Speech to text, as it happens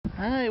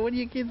Hi, what are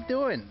you kids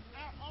doing?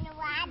 I'm in the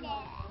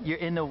water. You're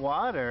in the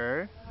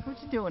water?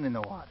 What you doing in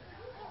the water?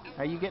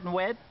 Are you getting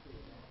wet?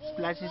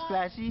 Splashy,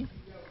 splashy?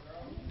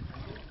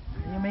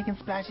 Are you making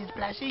splashy,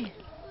 splashy?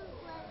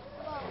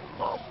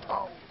 Oh,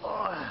 oh,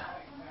 oh.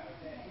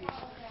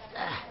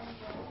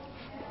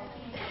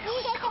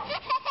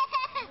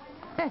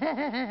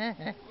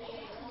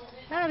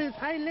 That is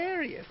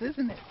hilarious,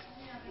 isn't it?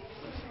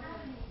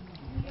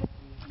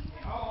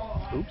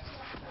 Oops.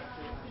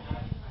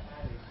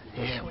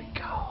 There we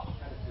go.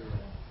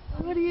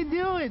 What are you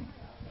doing?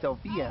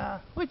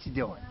 Sophia, what you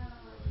doing?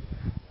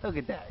 Look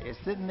at that. You're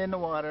sitting in the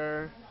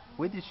water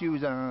with your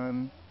shoes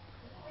on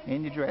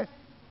and your dress,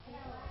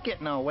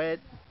 getting all wet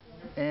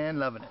and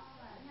loving it.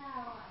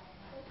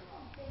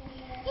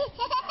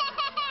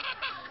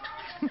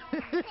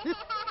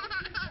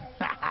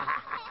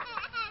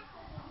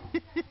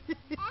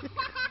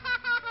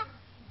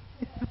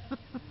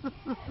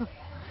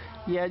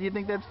 Yeah, do you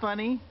think that's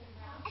funny?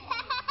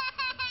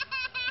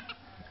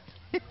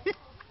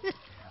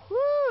 Woo!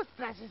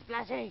 Splashy,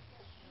 splashy!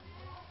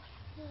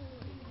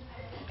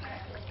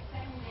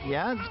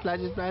 Yeah,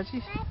 splashy,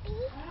 splashy?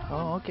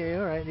 Oh, okay,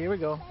 alright, here we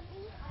go.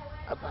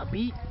 A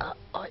puppy.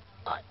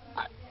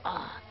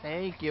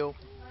 Thank you.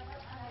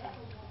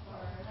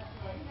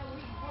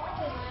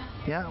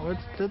 Yeah,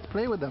 let's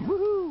play with them.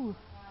 Woohoo!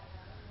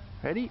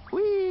 Ready?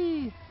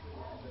 Whee!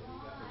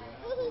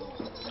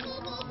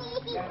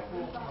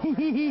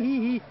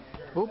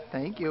 Oop,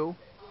 thank you.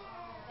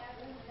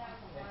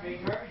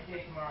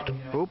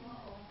 Oop.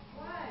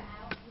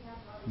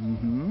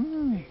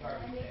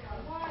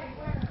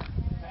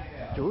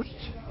 Juice.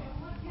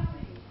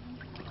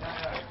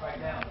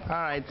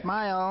 Alright,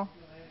 smile.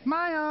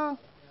 Smile.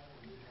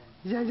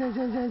 Zaz, zaz,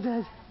 zaz, zaz,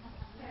 zaz.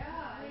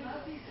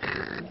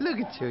 Look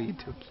at you, you're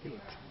too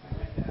cute.